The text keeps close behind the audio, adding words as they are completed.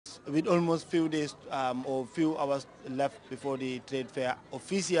with almost few days or few hours left before the trade fair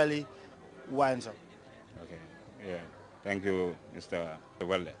officially winds up. Okay. Yeah. Thank you, Mr.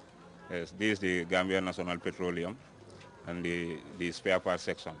 Walde. Yes, this is the Gambia National Petroleum and the spare parts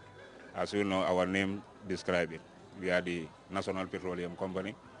section. As you know, our name describes it. We are the National Petroleum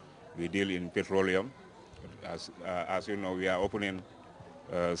Company. We deal in petroleum. As you know, we are opening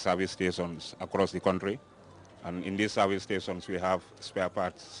service stations across the country. And in these service stations, we have spare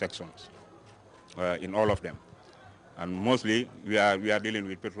parts sections in all of them. And mostly, we are dealing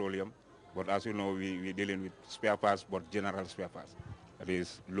with petroleum. But as you know, we're dealing with spare parts, but general spare parts. That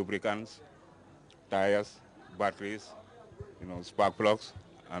is lubricants, tires, batteries, spark plugs,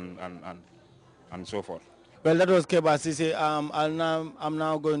 and so forth. Well, that was Keba Sise. I'm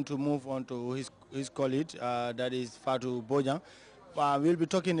now going to move on to his colleague, that is Fatu Bojang. We'll be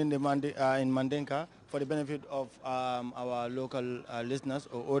talking in in Mandenka for the benefit of our local listeners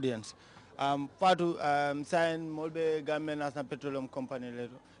or audience. Fatu, sign Molbe Gambian National Petroleum Company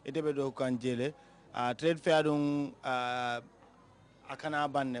leto. Itebe do kanjele. Trade fair dung akana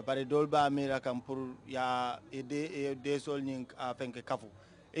banne bari dolba mira kam pour ya ede sol nying fenke kafu.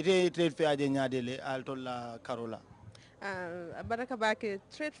 Ite trade fair je nyadele altola Karola. Baraka bake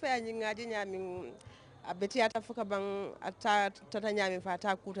trade fair ngaji nyami abeti ata fuka bang ata tata nyami fa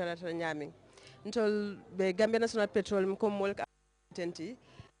ata kuta tata nyami ntol be Gambia National Petroleum ko mol ka tenti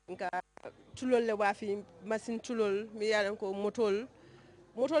nka tulol le wafi machine tulol mi yalan ko motol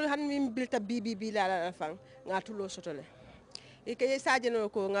han mi bilta BBB la fang nga tulo sotole ike sajeno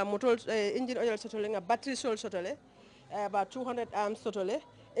ko nga motol engine oil sotole nga battery sol sotole about 200 amps sotole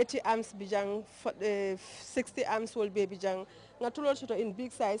 80 amps bijang 60 amps will be bijang nga tulol soto in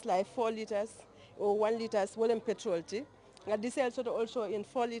big size like 4 liters or 1 liters wolem petrol ti nga diesel soto also in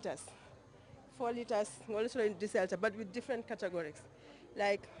 4 liters 4 liters also in diesel but with different categories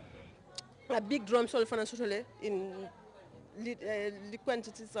like a big drum sol fana sotole in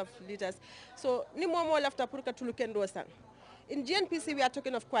quantities of liters so ni momo lafta pour ka tulu kendo sang in GNPC we are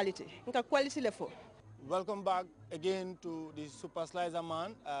talking of quality nka quality level. Welcome back again to the Super Slicer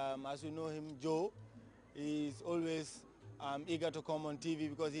man. As you know him, Joe, is always eager to come on TV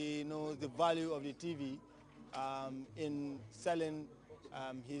because he knows the value of the TV in selling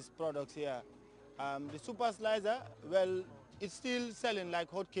his products here. The Super Slicer, well, it's still selling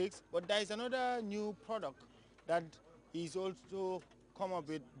like hotcakes, but there is another new product that he's also come up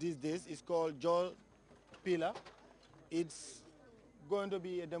with these days. It's called Joe Pillar. It's going to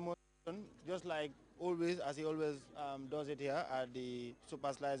be a demonstration, just like always, as he always does it here at the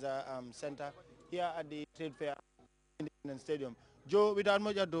Super Slicer Center, here at the Trade Fair Independence Stadium. Joe, without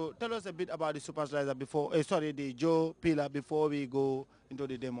much ado, tell us a bit about the Super Slicer before, the Joe Pillar before we go into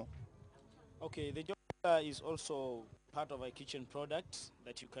the demo. Okay, the Joe Pillar is also part of a kitchen product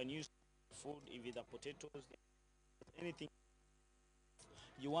that you can use for food, either potatoes, anything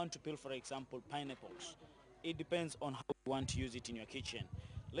you want to peel, for example, pineapples. It depends on how you want to use it in your kitchen.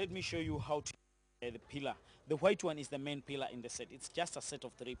 Let me show you how to use the pillar. The white one is the main pillar in the set. It's just a set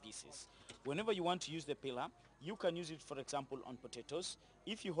of 3 pieces. Whenever you want to use the pillar, you can use it, for example, on potatoes.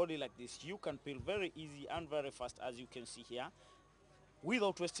 If you hold it like this, you can peel very easy and very fast, as you can see here.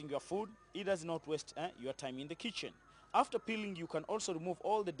 Without wasting your food, it does not waste your time in the kitchen. After peeling, you can also remove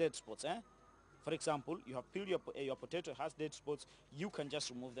all the dead spots. For example, you have peeled your potato, has dead spots, you can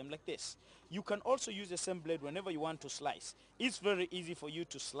just remove them like this. You can also use the same blade whenever you want to slice. It's very easy for you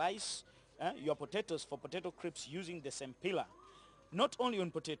to slice your potatoes for potato crisps using the same peeler. Not only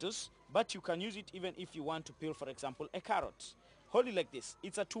on potatoes, but you can use it even if you want to peel, for example, a carrot. Hold it like this.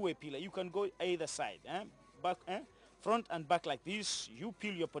 It's a two-way peeler. You can go either side, back, front and back like this. You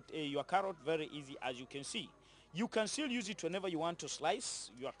peel your carrot very easy, as you can see. You can still use it whenever you want to slice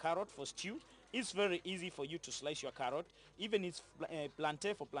your carrot for stew. It's very easy for you to slice your carrot. Even it's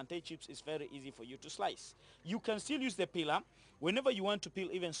plantain for plantain chips, it's very easy for you to slice. You can still use the peeler whenever you want to peel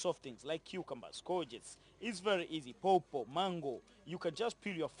even soft things like cucumbers, courgettes. It's very easy. Pawpaw, mango. You can just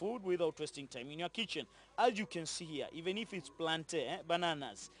peel your food without wasting time in your kitchen. As you can see here, even if it's plantain,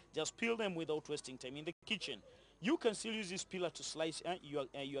 bananas, just peel them without wasting time in the kitchen. You can still use this peeler to slice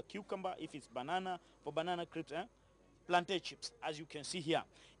your cucumber if it's banana, for banana crisps, plantain chips, as you can see here.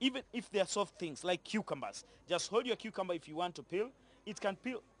 Even if they're soft things like cucumbers, just hold your cucumber if you want to peel. It can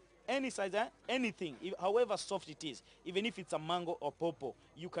peel any size, anything, however soft it is. Even if it's a mango or pawpaw,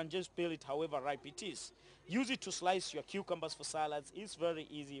 you can just peel it however ripe it is. Use it to slice your cucumbers for salads. It's very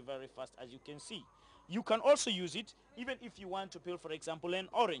easy, very fast, as you can see. You can also use it even if you want to peel, for example, an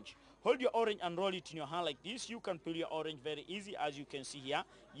orange. Hold your orange and roll it in your hand like this. You can peel your orange very easy, as you can see here,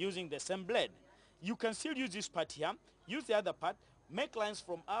 using the same blade. You can still use this part here. Use the other part. Make lines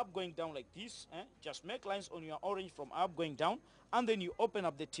from up going down like this. Just make lines on your orange from up going down, and then you open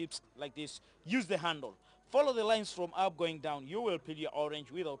up the tips like this. Use the handle. Follow the lines from up going down. You will peel your orange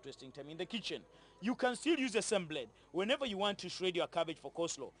without wasting time in the kitchen. You can still use the same blade. Whenever you want to shred your cabbage for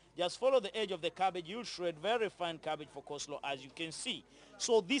coleslaw, just follow the edge of the cabbage. You'll shred very fine cabbage for coleslaw, as you can see.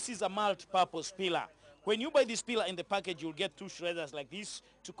 So this is a multi-purpose peeler. When you buy this peeler in the package, you'll get 2 shredders like this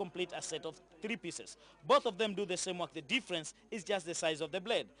to complete a set of 3 pieces. Both of them do the same work. The difference is just the size of the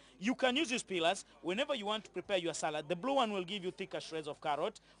blade. You can use these peelers whenever you want to prepare your salad. The blue one will give you thicker shreds of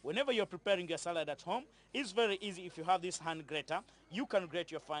carrot. Whenever you're preparing your salad at home, it's very easy. If you have this hand grater, you can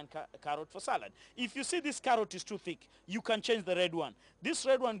grate your fine carrot for salad. If you see this carrot is too thick, you can change the red one. This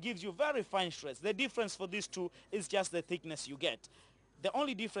red one gives you very fine shreds. The difference for these two is just the thickness you get. The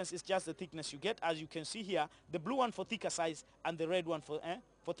only difference is just the thickness you get. As you can see here, the blue one for thicker size and the red one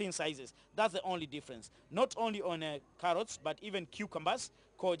for thin sizes. That's the only difference. Not only on carrots, but even cucumbers,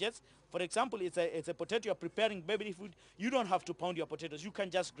 courgettes. For example, it's a potato you're preparing baby food. You don't have to pound your potatoes. You can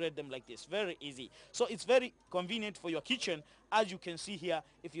just grate them like this. Very easy. So it's very convenient for your kitchen. As you can see here,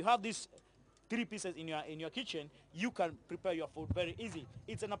 if you have these 3 pieces in your kitchen, you can prepare your food very easy.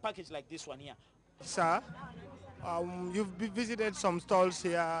 It's in a package like this one here. Sir, you've visited some stalls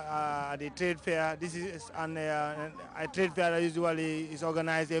here at the trade fair. This is a trade fair that usually is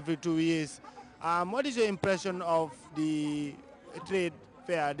organized every 2 years. What is your impression of the trade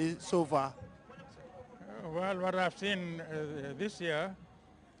fair so far? Well, what I've seen this year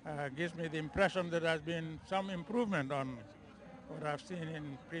gives me the impression that there has been some improvement on what I've seen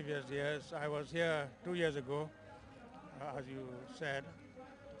in previous years. I was here 2 years ago, as you said,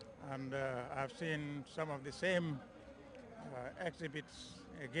 and I've seen some of the same exhibits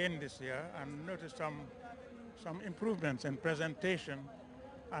again this year and noticed some improvements in presentation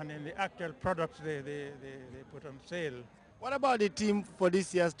and in the actual products they put on sale. What about the theme for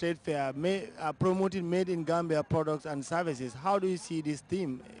this year's trade fair, promoting made in Gambia products and services? How do you see this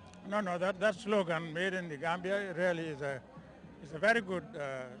theme? No, that slogan, made in the Gambia, really is a very good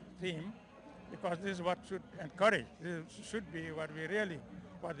theme, because this is what should encourage. This should be what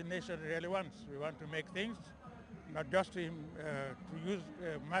the nation really wants. We want to make things, not just to use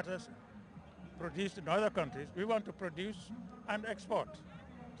matters produced in other countries. We want to produce and export.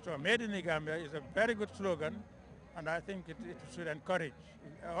 So made in the Gambia is a very good slogan, and I think it should encourage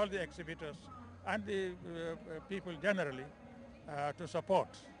all the exhibitors and the people generally to support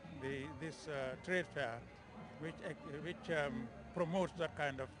this trade fair, which promotes that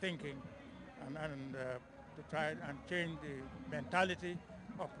kind of thinking and to try and change the mentality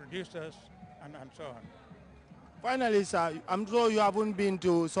of producers and so on. Finally, sir, I'm sure you haven't been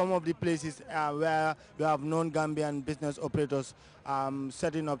to some of the places where you have non-Gambian business operators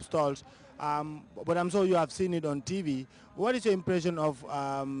setting up stalls, but I'm sure you have seen it on TV. What is your impression of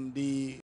the